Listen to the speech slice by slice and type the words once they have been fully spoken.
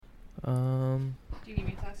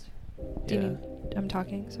I'm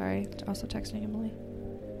talking. Sorry. Also texting Emily.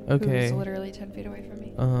 Okay. Who's literally 10 feet away from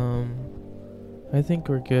me. I think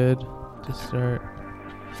we're good to start.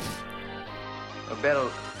 Oh, Beryl,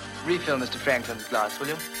 refill Mr. Franklin's glass, will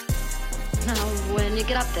you? Now, when you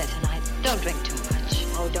get up there tonight, don't drink too much.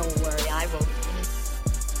 Oh, don't worry, I won't.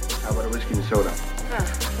 How about a whiskey and soda?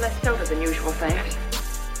 Less soda than usual, thanks.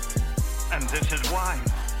 And this is wine.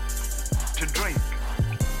 To drink.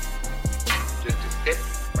 Just a sip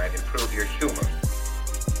might improve your humor.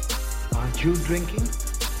 Aren't you drinking?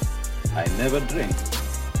 I never drink.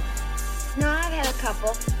 No, I've had a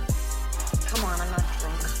couple. Come on, I'm not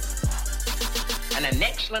drunk. And an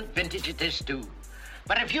excellent vintage it is, too.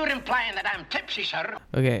 But if you're implying that I'm tipsy, sir...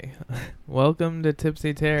 Okay. Welcome to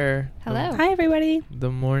Tipsy Terror. Hello. Hi, everybody. The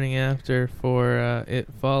morning after for It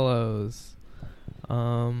Follows.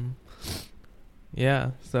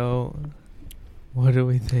 Yeah, so what do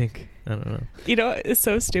we think? I don't know. You know, it's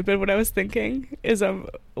so stupid. What I was thinking is,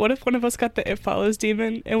 what if one of us got the It Follows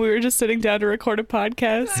demon and we were just sitting down to record a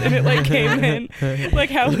podcast and it like came in? Like,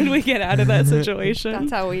 how would we get out of that situation?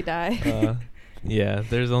 That's how we die. Yeah,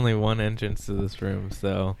 there's only one entrance to this room,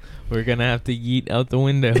 so we're gonna have to yeet out the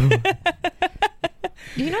window.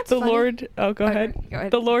 You know what's the funny? Lord, go ahead. Go ahead.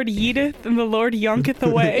 The Lord yeeteth and the Lord yonketh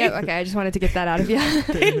away. Yeah, okay, I just wanted to get that out of you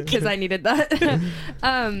because I needed that.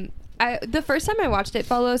 The first time I watched It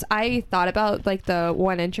Follows, I thought about like the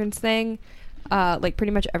one entrance thing, like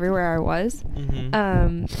pretty much everywhere I was,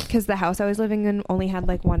 because the house I was living in only had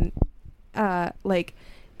like one, like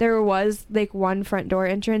there was like one front door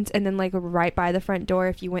entrance, and then like right by the front door,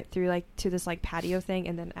 if you went through like to this like patio thing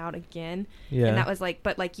and then out again, and that was like,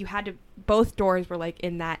 but like you had to, both doors were like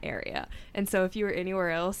in that area, and so if you were anywhere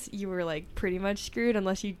else, you were like pretty much screwed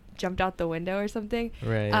unless you jumped out the window or something.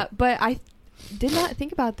 Right. But I did not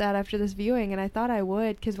think about that after this viewing, and I thought I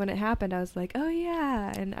would, because when it happened I was like, oh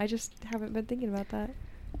yeah, and I just haven't been thinking about that.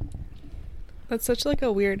 That's such like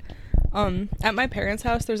a weird, at my parents'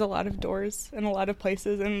 house there's a lot of doors and a lot of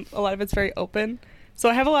places, and a lot of it's very open, so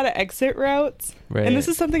I have a lot of exit routes. Right. And this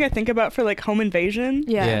is something I think about for like home invasion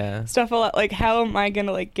stuff a lot. Like, how am I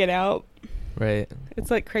gonna like get out? Right.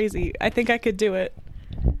 It's like crazy. I think I could do it.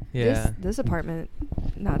 Yeah. This apartment,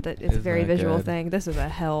 not that it's a very visual thing, this is a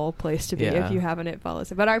hell place to be if you haven't. It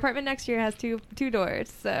follows it. But our apartment next year has two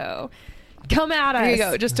doors, so come at us. There you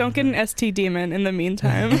go. Just don't get an ST demon in the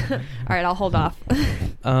meantime. All right, I'll hold off.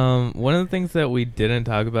 One of the things that we didn't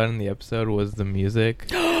talk about in the episode was the music.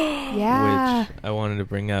 Yeah. Which I wanted to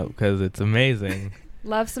bring up because it's amazing.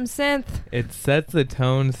 Love some synth. It sets the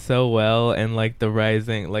tone so well, and like the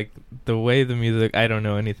rising, like the way the music, I don't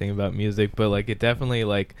know anything about music, but like it definitely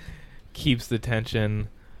like keeps the tension,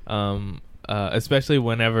 especially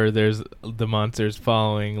whenever there's the monsters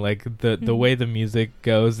following, like the way the music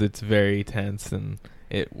goes, it's very tense and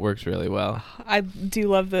it works really well. I do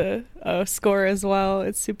love the score as well.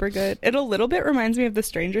 It's super good. It a little bit reminds me of the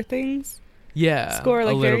Stranger Things score,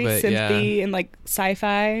 like very synthy and like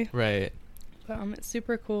sci-fi. Right. It's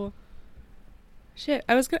super cool. Shit,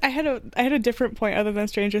 I had a different point other than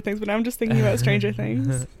Stranger Things, but I'm just thinking about Stranger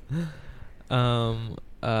Things.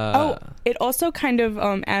 It also kind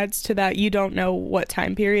of adds to that. You don't know what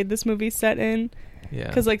time period this movie's set in. Yeah.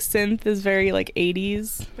 Because like synth is very like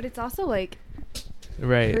 80s. But it's also like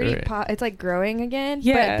right. It's like growing again.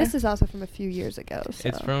 Yeah. But this is also from a few years ago. So.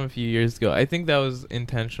 It's from a few years ago. I think that was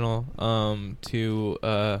intentional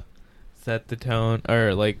to set the tone,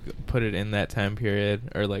 or like put it in that time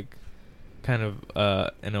period, or like kind of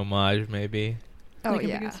an homage maybe. Oh like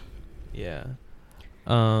yeah.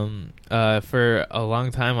 For a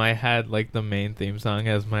long time I had like the main theme song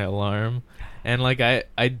as my alarm, and like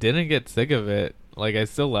I didn't get sick of it. Like I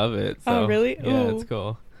still love it. So, oh really? Yeah. Ooh. It's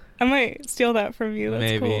cool. I might steal that from you. That's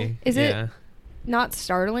maybe cool. Is it not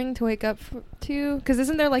startling to wake up to? Because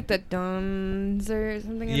isn't there like the duns or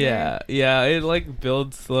something in there? Yeah, it like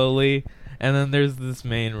builds slowly, and then there's this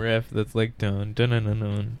main riff that's like dun dun dun dun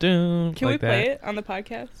dun dun. Can like we play it on the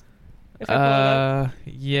podcast? If I pull it up?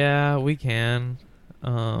 Yeah, we can.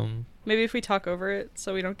 Maybe if we talk over it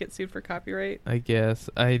so we don't get sued for copyright. I guess.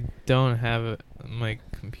 I don't have my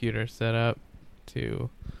computer set up to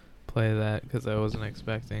play that because I wasn't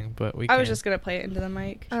expecting, but we can. I was just going to play it into the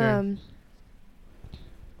mic. Sure.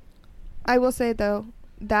 I will say, though,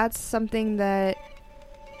 that's something that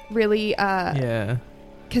really... yeah.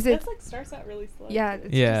 Because it like starts out really slow. Yeah, it's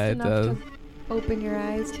just it enough does. to open your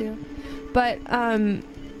eyes, too. But...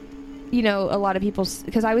 you know, a lot of people,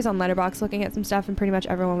 because I was on Letterboxd looking at some stuff, and pretty much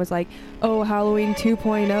everyone was like, oh, Halloween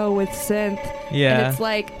 2.0 with synth. Yeah. And it's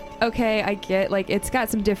like, okay, I get, like, it's got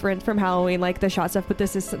some difference from Halloween, like the shot stuff, but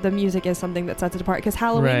the music is something that sets it apart, because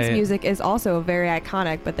Halloween's Right. music is also very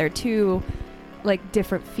iconic, but they're two, like,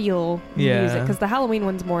 different feel music, because the Halloween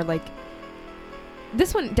one's more like,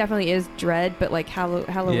 this one definitely is dread, but like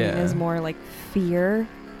Halloween Yeah. is more like fear,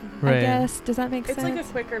 Right. I guess. Does that make It's sense? like a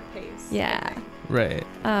quicker pace. Yeah. Right.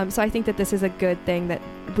 So I think that this is a good thing that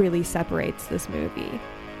really separates this movie.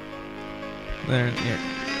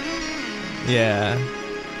 Yeah.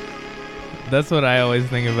 That's what I always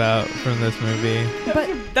think about from this movie.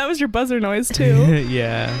 That was your buzzer noise too.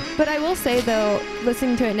 Yeah. But I will say though,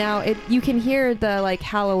 listening to it now, you can hear the like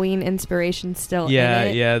Halloween inspiration still in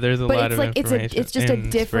it. Yeah, there's a But lot it's of like information. it's just a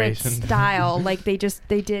different inspiration. style. Like they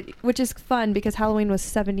did, which is fun because Halloween was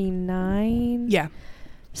 79. Yeah.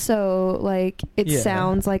 So like it Yeah.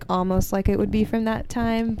 sounds like almost like it would be from that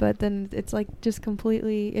time, but then it's like just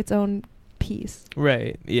completely its own piece.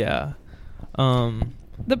 Right. Yeah.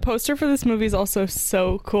 The poster for this movie is also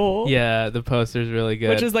so cool. Yeah, the poster's really good.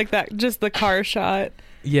 Which is like that, just the car shot.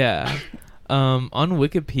 Yeah. On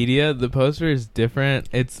Wikipedia, the poster is different.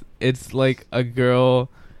 It's like a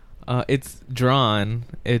girl. It's drawn,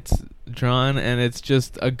 and it's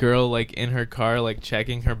just a girl like in her car, like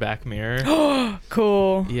checking her back mirror.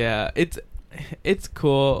 Cool. Yeah, it's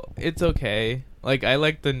cool. It's okay. Like I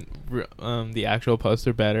like the actual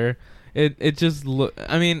poster better. It just look.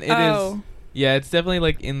 I mean, it is. Yeah, it's definitely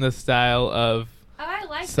like in the style of I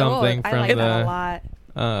like something from I like the that a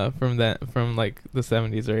lot. from like the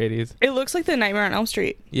 70s or 80s. It looks like the Nightmare on Elm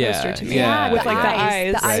Street Yeah, poster to me. yeah. With like the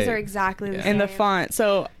eyes. The eyes Right. are exactly the Yeah. same. And the font.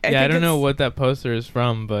 So I I think don't know it's- what that poster is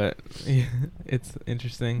from, but it's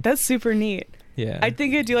interesting. That's super neat. Yeah. I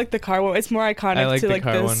think I do like the car one. It's more iconic I like to the like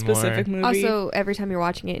car the one specific more. movie. Also, every time you're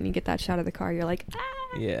watching it and you get that shot of the car, you're like,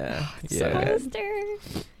 Yeah. so Yeah. good.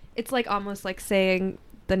 poster. It's like almost like saying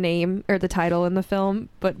the name or the title in the film,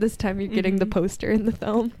 but this time you're getting the poster in the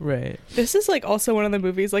film. Right. This is like also one of the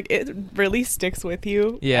movies like it really sticks with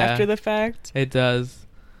you Yeah. after the fact. It does.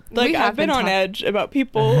 Like We have I've been on talk- edge about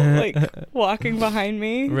people like walking behind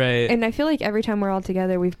me. Right. And I feel like every time we're all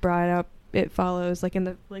together, we've brought up It Follows, like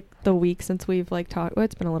in the week since we've like talked. Well,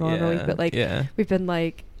 it's been a little over a week, but like yeah. we've been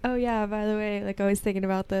like, oh yeah, by the way, like always thinking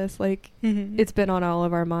about this. Like Mhm. it's been on all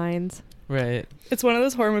of our minds. Right. It's one of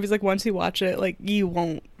those horror movies like once you watch it, like you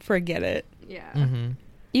won't forget it. Yeah. Mm-hmm.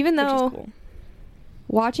 Even Which is though cool.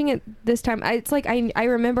 watching it this time, it's like I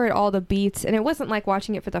remembered all the beats, and it wasn't like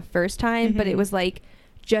watching it for the first time, but it Mhm. was like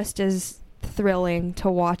just as thrilling to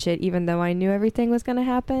watch it, even though I knew everything was going to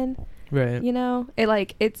happen. Right. You know,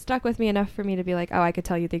 it stuck with me enough for me to be like, oh, I could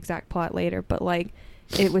tell you the exact plot later, but like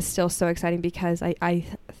it was still so exciting because I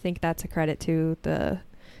think that's a credit to the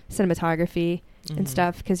cinematography and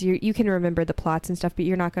stuff, because you can remember the plots and stuff, but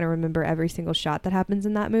you're not going to remember every single shot that happens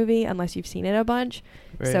in that movie unless you've seen it a bunch.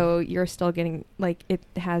 Right. So you're still getting like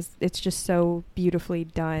it's just so beautifully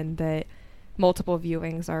done that multiple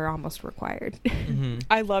viewings are almost required. Mm-hmm.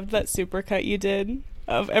 I loved that supercut you did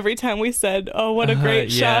of every time we said, "Oh, what a great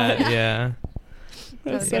yeah, shot." Yeah.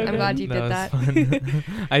 That was So so good. I'm good. glad you did that. was fun.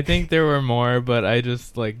 I think there were more, but I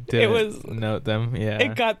just like didn't was- note them. Yeah.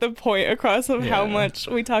 It got the point across of how Yeah. much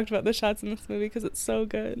we talked about the shots in this movie because it's so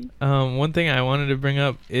good. One thing I wanted to bring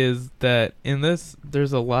up is that in this,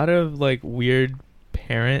 there's a lot of like weird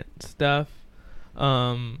parent stuff.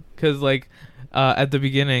 'Cause like at the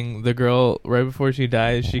beginning, the girl right before she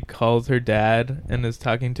dies, she calls her dad and is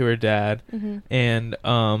talking to her dad, and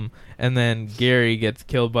then Gary gets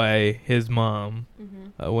killed by his mom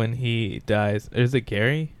when he dies. Is it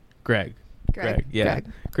Gary? Greg. Yeah.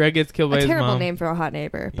 Greg gets killed by A his terrible mom. name for a hot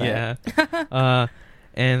neighbor. But Yeah.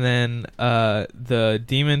 And then the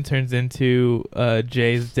demon turns into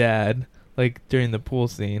Jay's dad, like during the pool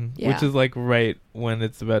scene, which Yeah. is like right when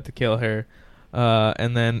it's about to kill her.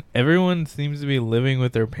 And then everyone seems to be living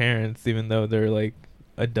with their parents, even though they're like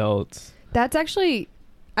adults. That's actually,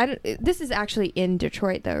 this is actually in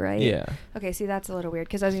Detroit though, right? Yeah. Okay, see, that's a little weird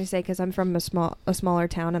because I was gonna say, because I'm from a smaller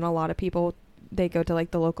town, and a lot of people, they go to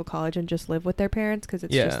like the local college and just live with their parents because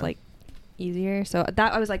it's just like easier. So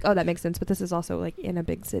that I was like, oh, that makes sense. But this is also like in a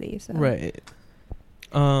big city, so Right.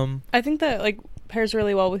 I think that like pairs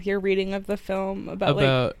really well with your reading of the film about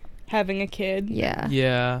like having a kid. Yeah.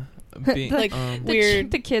 Yeah. Like,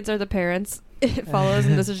 The kids are the parents. It follows,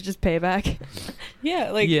 and this is just payback.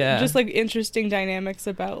 Yeah, like just like interesting dynamics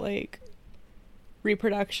about like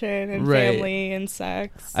reproduction and family and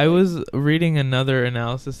sex. I was reading another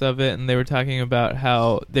analysis of it, and they were talking about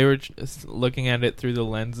how they were looking at it through the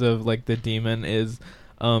lens of like the demon is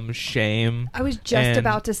shame. I was just and,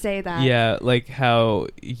 about to say that. Yeah, like how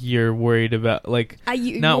you're worried about like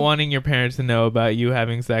not wanting your parents to know about you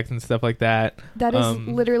having sex and stuff like that. That is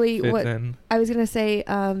literally what I was gonna say.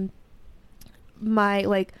 My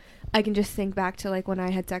like, I can just think back to like when I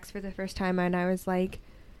had sex for the first time, and I was like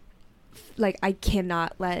I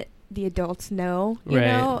cannot let the adults know, you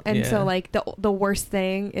know, and so like the worst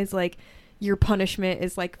thing is like your punishment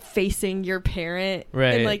is like facing your parent,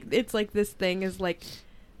 and like it's like this thing is like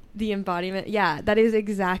the embodiment. Yeah, that is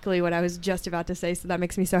exactly what I was just about to say. So that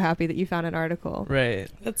makes me so happy that you found an article. Right.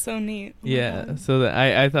 That's so neat. Yeah. So that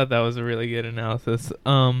I thought that was a really good analysis.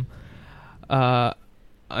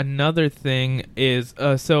 Another thing is,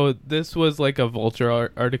 so this was like a Vulture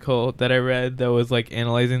article that I read that was like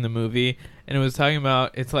analyzing the movie, and it was talking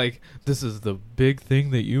about, it's like, this is the big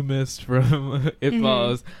thing that you missed from It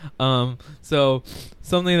Follows. So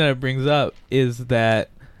something that it brings up is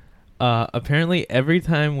that apparently every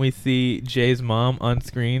time we see Jay's mom on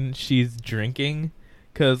screen, she's drinking.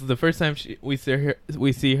 Because the first time we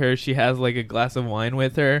see her, she has like a glass of wine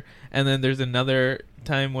with her, and then there's another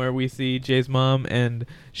time where we see Jay's mom and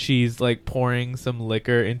she's like pouring some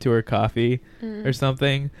liquor into her coffee or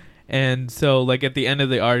something. And so like at the end of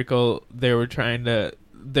the article, they were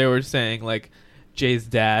saying like Jay's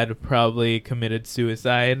dad probably committed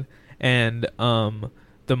suicide, and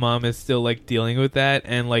the mom is still like dealing with that.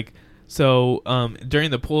 And like so during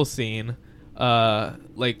the pool scene,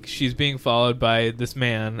 like she's being followed by this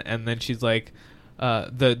man, and then she's like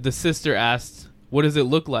the sister asked, what does it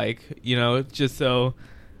look like, you know, just so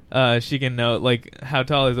she can know like how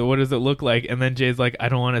tall is it, what does it look like, and then Jay's like, I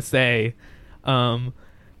don't want to say,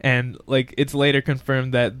 and like it's later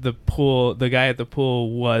confirmed that the guy at the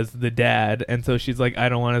pool was the dad, and so she's like, I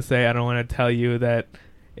don't want to tell you that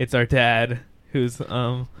it's our dad who's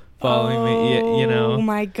following me, you know. Oh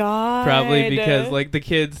my god. Probably because like the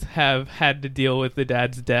kids have had to deal with the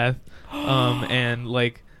dad's death, and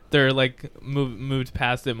like they're like moved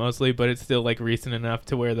past it mostly, but it's still like recent enough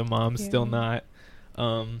to where the mom's still not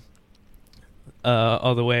all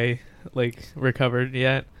the way like recovered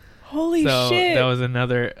yet. Holy so shit. That was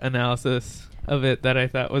another analysis of it that I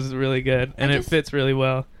thought was really good, and it fits really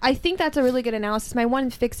well. I think that's a really good analysis. My one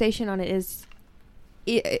fixation on it is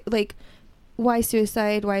like, why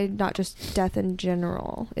suicide? Why not just death in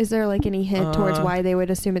general? Is there like any hint towards why they would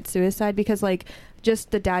assume it's suicide? Because like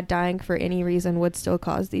just the dad dying for any reason would still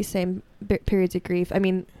cause these same periods of grief. I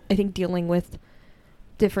mean, I think dealing with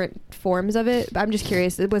different forms of it. I'm just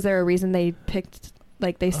curious, was there a reason they picked,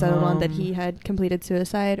 like they settled on that he had completed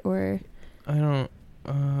suicide, or? I don't,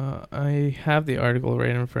 I have the article right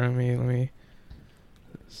in front of me. Let me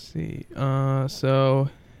see. So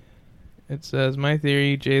it says, my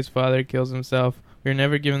theory, Jay's father kills himself. We were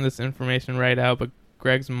never given this information right out, but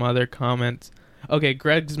Greg's mother comments. Okay,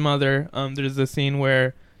 Greg's mother, there's a scene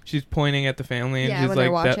where she's pointing at the family, and she's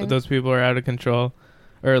like, those people are out of control,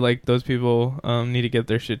 or like those people need to get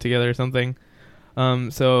their shit together or something.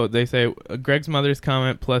 So they say, Greg's mother's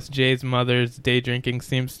comment plus Jay's mother's day drinking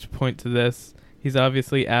seems to point to this. He's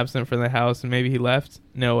obviously absent from the house, and maybe he left?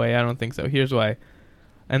 No way, I don't think so. Here's why.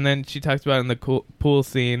 And then she talks about in the pool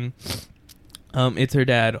scene, it's her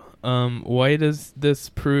dad. Why does this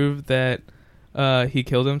prove that he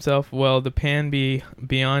killed himself? Well, the pan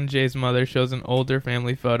beyond Jay's mother shows an older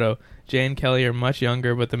family photo. Jay and Kelly are much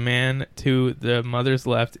younger, but the man to the mother's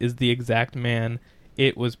left is the exact man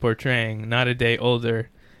it was portraying, not a day older.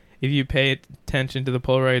 If you pay attention to the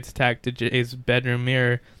Polaroids tacked to Jay's bedroom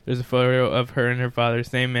mirror, there's a photo of her and her father,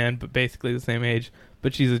 same man, but basically the same age,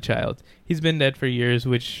 but she's a child. He's been dead for years,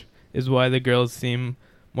 which is why the girls seem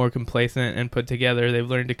more complacent and put together. They've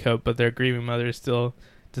learned to cope, but their grieving mother is still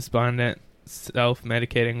despondent,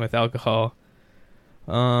 self-medicating with alcohol.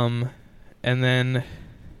 And then,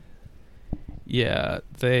 I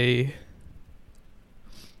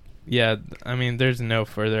mean, there's no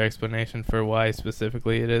further explanation for why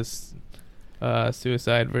specifically it is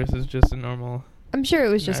suicide versus just a normal. I'm sure it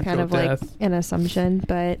was just kind of death. Like an assumption,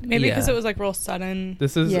 but maybe because it was like real sudden.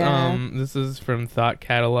 This is from Thought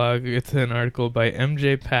Catalog. It's an article by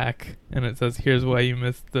MJ Pack, and it says, "Here's why you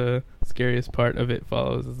missed the scariest part of It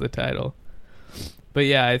Follows," is the title. But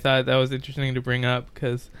yeah, I thought that was interesting to bring up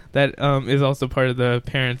because that is also part of the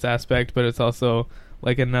parents aspect, but it's also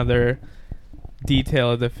like another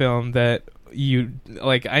detail of the film that you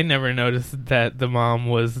like. I never noticed that the mom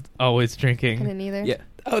was always drinking. I didn't either. Yeah,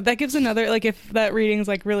 Oh, that gives another, like, if that reading's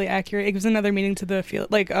like really accurate, it gives another meaning to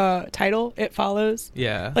the title. It follows.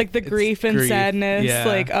 Yeah. Like the It's grief and sadness, yeah.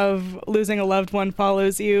 like of losing a loved one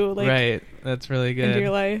follows you, like right. That's really good. into your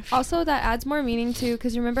life. Also, that adds more meaning to,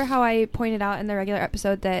 because remember how I pointed out in the regular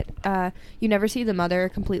episode that you never see the mother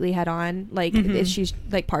completely head on, like she's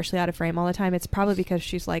like partially out of frame all the time. It's probably because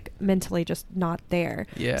she's like mentally just not there.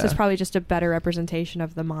 Yeah. So it's probably just a better representation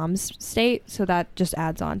of the mom's state. So that just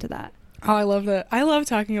adds on to that. Oh, I love that. I love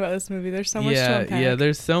talking about this movie. There's so much to unpack. Yeah,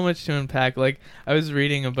 there's so much to unpack. Like, I was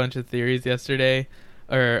reading a bunch of theories yesterday,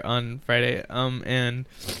 or on Friday, and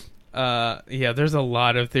there's a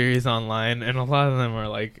lot of theories online, and a lot of them are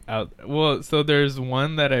like out. Well, so there's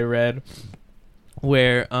one that I read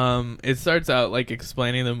where it starts out like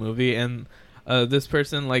explaining the movie, and this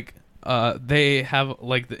person like they have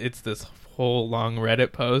like it's this whole long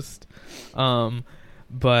Reddit post,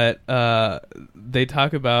 but they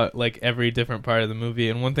talk about like every different part of the movie,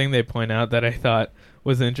 and one thing they point out that I thought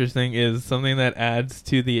was interesting is something that adds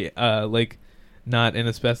to the like not in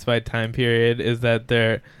a specified time period is that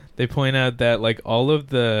they point out that like all of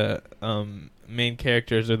the main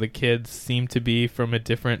characters or the kids seem to be from a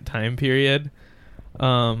different time period.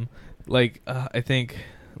 I think,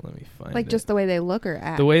 let me find Like it. just the way they look or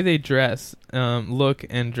act. The way they dress, look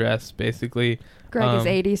and dress, basically. Greg is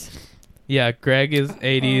 80s. Yeah, Greg is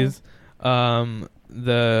 80s.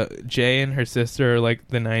 The Jay and her sister are like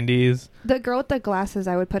the 90s. The girl with the glasses,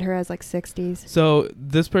 I would put her as like 60s. So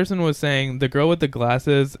this person was saying the girl with the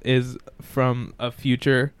glasses is from a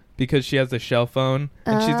future because she has a shell phone,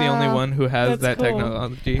 and she's the only one who has That's that cool.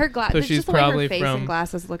 technology. Her so she's just the probably way her face from and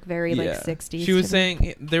glasses look very like 60s. She was to me.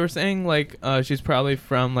 saying they were saying like she's probably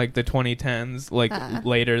from like the 2010s, like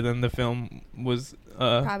later than the film was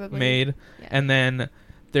Probably. made, Yeah. and then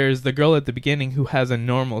there's the girl at the beginning who has a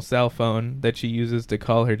normal cell phone that she uses to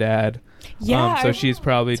call her dad. Yeah, so I she's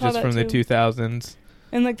probably saw just that from the too. 2000s.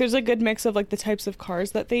 And like there's a good mix of like the types of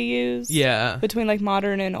cars that they use. Yeah. Between like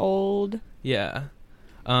modern and old. Yeah.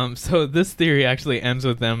 So this theory actually ends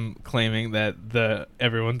with them claiming that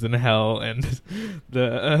everyone's in hell and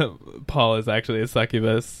the Paul is actually a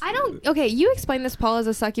succubus. Okay, you explained this Paul as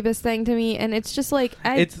a succubus thing to me, and it's just like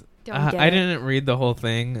I didn't read the whole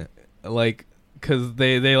thing, like, because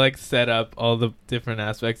they like set up all the different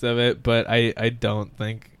aspects of it, but I don't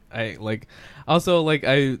think I like. Also, like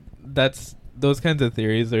that's those kinds of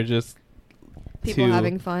theories are just people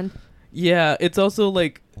having fun. Yeah, it's also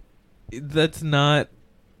like that's not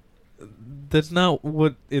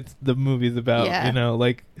what the movie's about. Yeah. You know,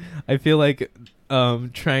 like I feel like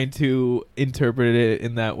trying to interpret it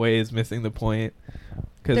in that way is missing the point.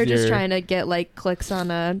 They're just trying to get like clicks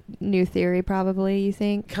on a new theory, probably. You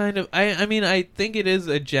think? Kind of. I mean, I think it is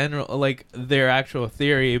a general like their actual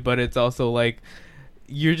theory, but it's also like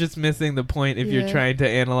you're just missing the point if you're trying to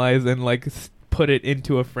analyze and like put it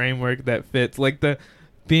into a framework that fits. Like the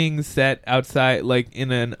being set outside, like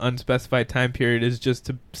in an unspecified time period, is just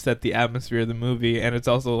to set the atmosphere of the movie, and it's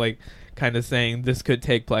also like kind of saying this could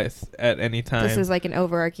take place at any time. This is like an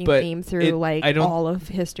overarching theme through all of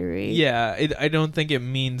history. Yeah, I don't think it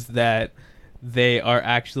means that they are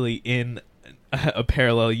actually in a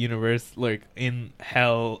parallel universe, like in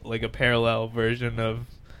hell, like a parallel version of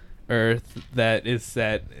Earth that is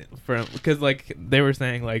set from, because like they were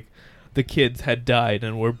saying like the kids had died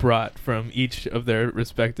and were brought from each of their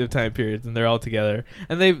respective time periods, and they're all together,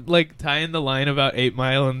 and they like tie in the line about 8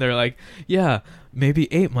 Mile, and they're like, yeah,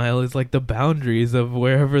 maybe 8 Mile is like the boundaries of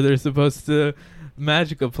wherever they're supposed to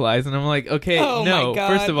magic applies. And I'm like, okay, no,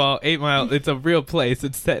 first of all, 8 Mile, it's a real place,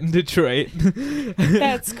 it's set in Detroit.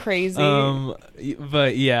 That's crazy.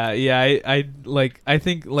 But I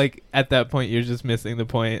think like at that point you're just missing the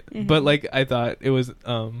point. But like I thought it was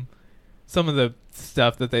some of the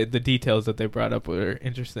stuff that the details that they brought up were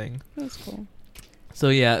interesting. That's cool. So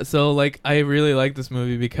yeah, so like I really like this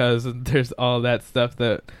movie because there's all that stuff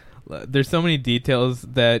that there's so many details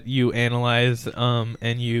that you analyze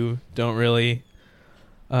and you don't really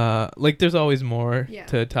like there's always more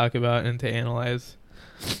to talk about and to analyze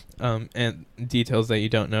and details that you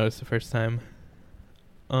don't notice the first time.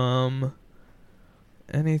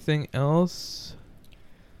 Anything else?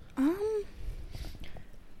 I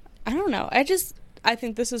don't know. I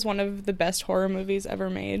think this is one of the best horror movies ever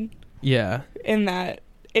made. Yeah. In that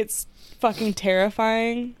it's fucking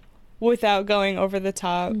terrifying without going over the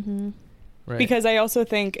top. Mm-hmm. Right. Because I also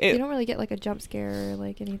think you don't really get like a jump scare or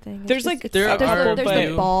like anything. There's there's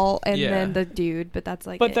the ball and then the dude, but that's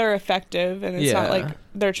like. But they're effective, and it's not like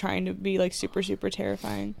they're trying to be like super super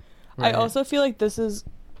terrifying. Right. I also feel like this is.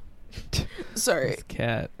 Sorry. This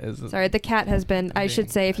cat is. Sorry, the cat has been. I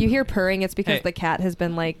should say, if you hear purring, it's because the cat has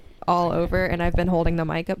been like all over, and I've been holding the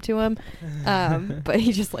mic up to him, but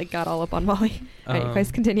he just like got all up on Molly. All right, you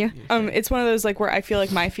guys continue. It's one of those like where I feel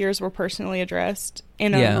like my fears were personally addressed.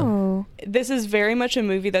 And Oh. this is very much a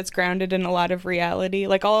movie that's grounded in a lot of reality.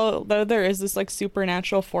 Like, although there is this like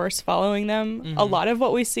supernatural force following them, a lot of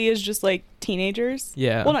what we see is just like teenagers.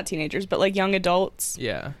 Yeah. Well, not teenagers, but like young adults.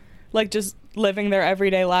 Yeah. Like just living their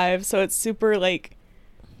everyday lives. So it's super like,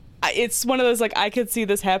 it's one of those like I could see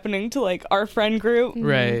this happening to like our friend group.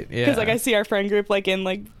 Right. Yeah. Because like I see our friend group like in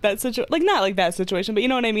like that situation, like not like that situation, but you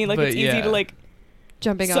know what I mean. Like But it's easy yeah. to like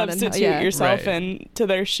Jumping on and substitute yourself Right. into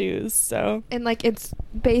their shoes. So and like it's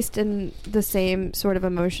based in the same sort of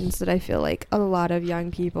emotions that I feel like a lot of young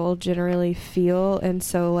people generally feel, and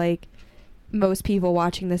so like most people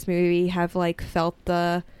watching this movie have like felt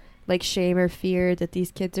the like shame or fear that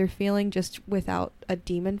these kids are feeling just without a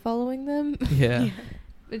demon following them. Yeah.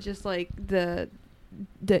 It's just like the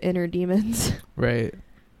inner demons. Right.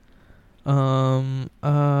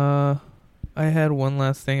 I had one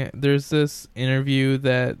last thing. There's this interview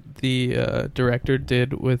that the director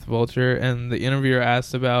did with Vulture, and the interviewer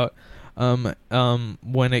asked about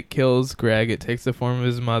when it kills Greg, it takes the form of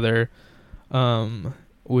his mother,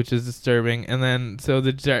 which is disturbing. And then so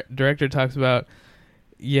the director talks about,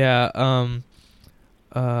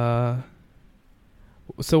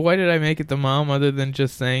 so why did I make it the mom other than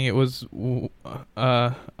just saying it was one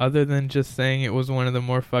of the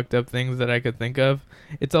more fucked up things that I could think of?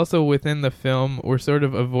 It's also within the film we're sort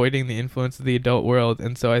of avoiding the influence of the adult world,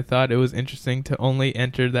 and so I thought it was interesting to only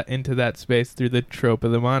enter into that space through the trope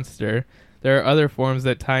of the monster. There are other forms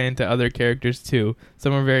that tie into other characters too.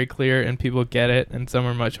 Some are very clear and people get it, and some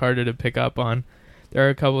are much harder to pick up on. There are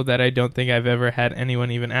a couple that I don't think I've ever had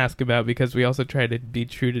anyone even ask about because we also try to be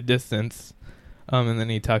true to distance. And then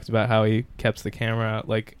he talks about how he kept the camera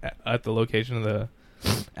like at the location of the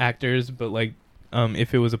actors, but like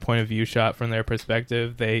if it was a point of view shot from their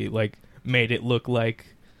perspective, they like made it look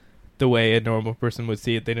like the way a normal person would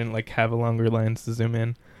see it. They didn't like have a longer lens to zoom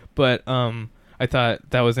in. But I thought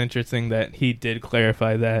that was interesting that he did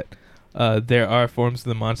clarify that there are forms of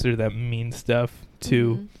the monster that mean stuff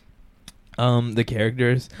to the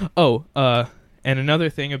characters. And another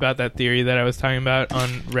thing about that theory that I was talking about on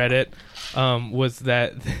Reddit was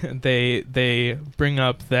that they bring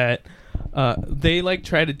up that they like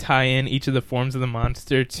try to tie in each of the forms of the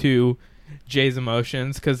monster to Jay's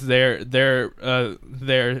emotions, because their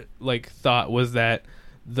like thought was that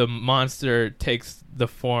the monster takes the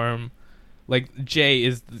form, like Jay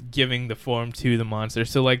is giving the form to the monster.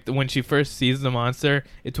 So like when she first sees the monster,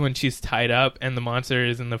 it's when she's tied up and the monster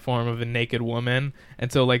is in the form of a naked woman,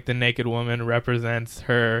 and so like the naked woman represents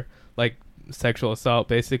her like sexual assault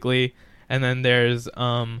basically. And then there's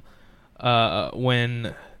when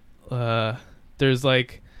there's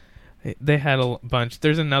like they had a bunch.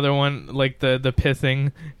 There's another one like the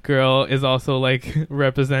pissing girl is also like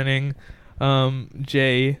representing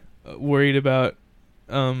Jay worried about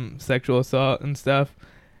sexual assault and stuff.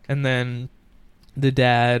 And then the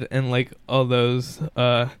dad and like all those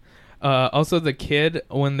also the kid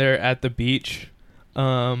when they're at the beach,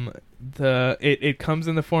 it comes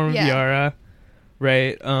in the form of Yara.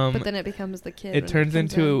 Right. But then it becomes the kid. It turns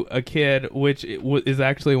into a kid, which is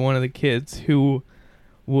actually one of the kids who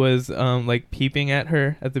was like peeping at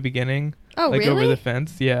her at the beginning. Oh, like really? Over the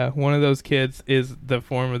fence. Yeah, one of those kids is the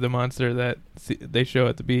form of the monster that they show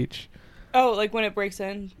at the beach. Oh, like when it breaks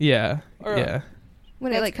in. Yeah. Or yeah.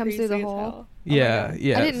 When it like comes through the hole. Yeah.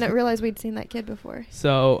 Yeah. I didn't realize we'd seen that kid before.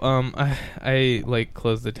 So I like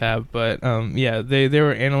closed the tab, but yeah, they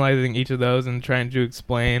were analyzing each of those and trying to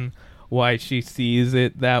explain why she sees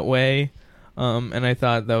it that way, and I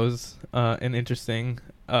thought that was an interesting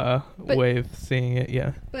way of seeing it.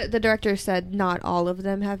 Yeah. But the director said not all of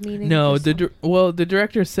them have meaning. No, the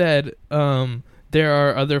director said there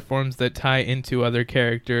are other forms that tie into other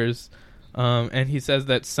characters, and he says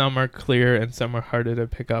that some are clear and some are harder to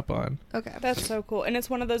pick up on. Okay, that's so cool. And it's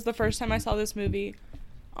one of those. The first time I saw this movie,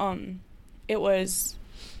 it was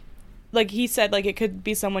like he said like it could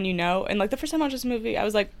be someone you know, and like the first time I watched this movie, I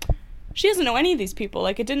was like, she doesn't know any of these people.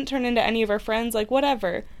 Like, it didn't turn into any of our friends. Like,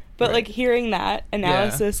 whatever. But, Right. like, hearing that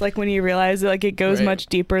analysis, like, when you realize that, like, it goes much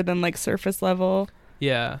deeper than, like, surface level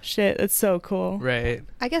shit. It's so cool. Right.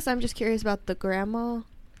 I guess I'm just curious about the grandma.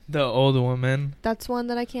 The old woman. That's one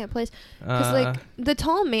that I can't place. Because, like, the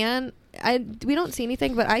tall man, we don't see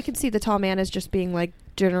anything, but I could see the tall man as just being, like,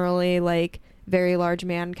 generally, like, very large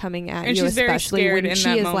man coming at And you, she's very especially scared when in she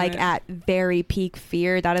that is like moment. at very peak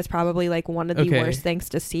fear. That is probably like one of the Okay. worst things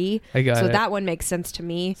to see. I got So it. that one makes sense to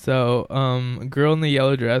me. So, girl in the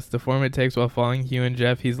yellow dress, the form it takes while following Hugh and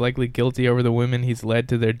Jeff, he's likely guilty over the women he's led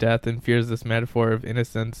to their death and fears this metaphor of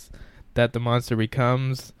innocence that the monster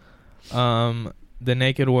becomes. The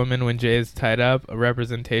naked woman when Jay is tied up, a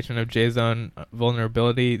representation of Jay's own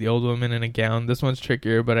vulnerability, the old woman in a gown. This one's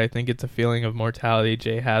trickier, but I think it's a feeling of mortality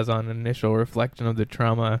Jay has on initial reflection of the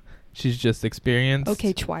trauma she's just experienced.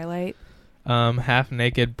 Okay, Twilight.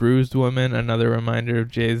 Half-naked, bruised woman, another reminder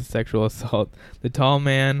of Jay's sexual assault. The tall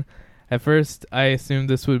man, at first I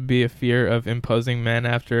assumed this would be a fear of imposing men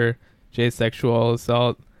after Jay's sexual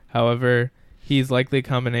assault. However, he's likely a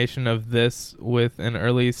combination of this with an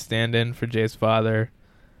early stand-in for Jay's father.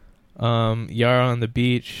 Yara on the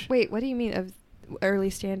beach. Wait, what do you mean of early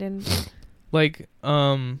stand-in? Like,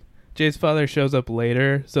 Jay's father shows up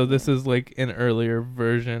later, so this is like an earlier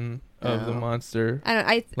version of the monster.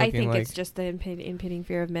 I think like- it's just the impending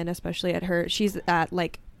fear of men, especially at her. She's at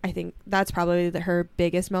like, I think that's probably her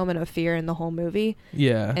biggest moment of fear in the whole movie.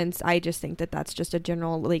 Yeah. And I just think that that's just a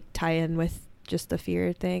general like tie-in with just the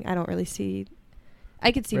fear thing. I don't really see.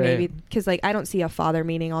 I could see Right. maybe because like I don't see a father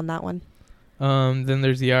meaning on that one. Then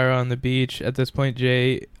there's Yara on the beach. At this point,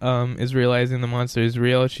 Jay is realizing the monster is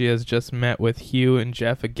real. She has just met with Hugh and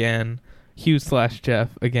Jeff again.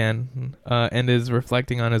 Hugh/Jeff again, and is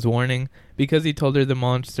reflecting on his warning. Because he told her the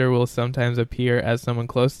monster will sometimes appear as someone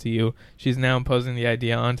close to you, she's now imposing the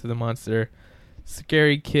idea onto the monster.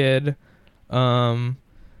 Scary kid.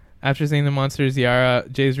 After seeing the monster's Yara,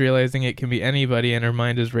 Jay's realizing it can be anybody, and her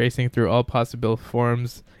mind is racing through all possible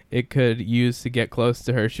forms it could use to get close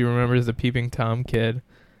to her. She remembers the peeping Tom kid,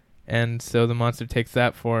 and so the monster takes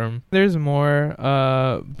that form. There's more,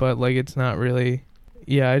 but like it's not really.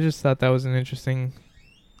 Yeah, I just thought that was an interesting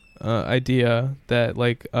idea that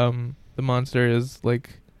like the monster is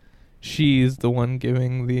like she's the one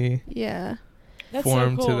giving the Yeah. That's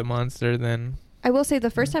form so to cool. the monster. Then I will say the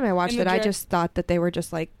first time I watched And it, the I direct- just thought that they were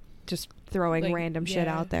just throwing Like, random shit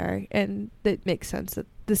yeah. out there, and it makes sense that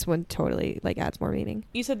this one totally like adds more meaning.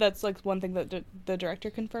 You said that's like one thing that the director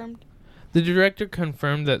confirmed. the director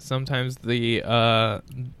confirmed that sometimes the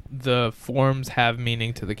forms have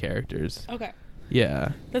meaning to the characters. Okay.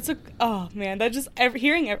 Yeah. That's oh man, that just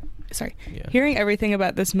hearing Yeah. everything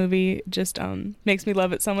about this movie just makes me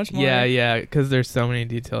love it so much more. Yeah, because there's so many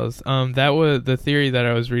details. That was the theory that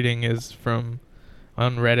I was reading is from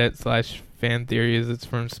on Reddit/fan theories. It's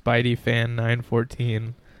from Spidey Fan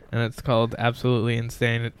 914, and it's called "Absolutely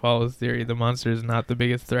Insane." It follows theory the monster is not the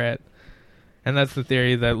biggest threat, and that's the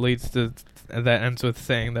theory that leads to that ends with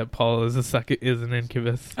saying that Paul is an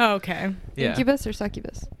incubus. Oh, okay. Yeah, Incubus or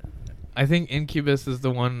succubus? I think incubus is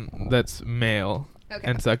the one that's male. Okay.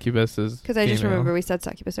 And succubus is Because I just female. remember we said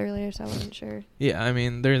succubus earlier, so I wasn't sure. Yeah, I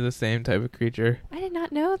mean they're the same type of creature. I did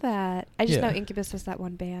not know that. I just Yeah. know Incubus was that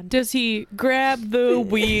one band. Does he grab the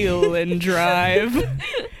wheel and drive?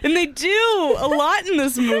 And they do a lot in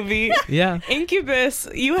this movie. Yeah. Incubus,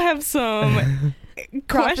 you have some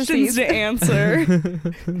questions Prophecies. to answer.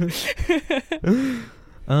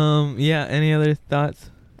 Yeah, any other thoughts?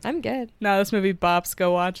 I'm good. No, this movie bops.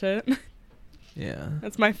 Go watch it. Yeah.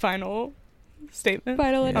 That's my final statement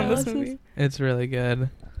Final Yeah. on this analysis. movie. It's really good.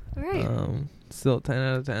 All right. Still 10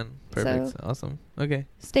 out of 10. Perfect. So- Awesome. Okay.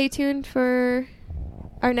 Stay tuned for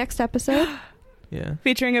our next episode. Yeah.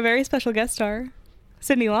 Featuring a very special guest star,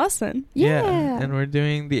 Sydney Lawson. Yeah. And we're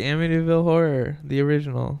doing the Amityville Horror, the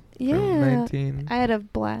original Yeah. from 1979, I had a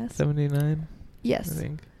blast. I Yes.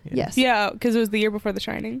 think. Yes. Yeah, because it was the year before The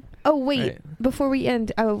Shining. Oh, wait. Right. Before we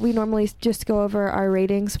end, we normally just go over our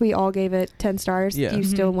ratings. We all gave it 10 stars. Yeah. Do you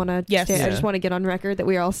still want to Yes. I Yeah. just want to get on record that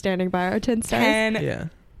we are all standing by our 10 stars. 10 Yeah.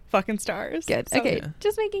 fucking stars. Good. So- Okay. Yeah.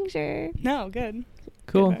 Just making sure. No, good.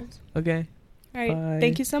 Cool. Good vibes. Okay. All right. Bye.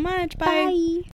 Thank you so much. Bye. Bye.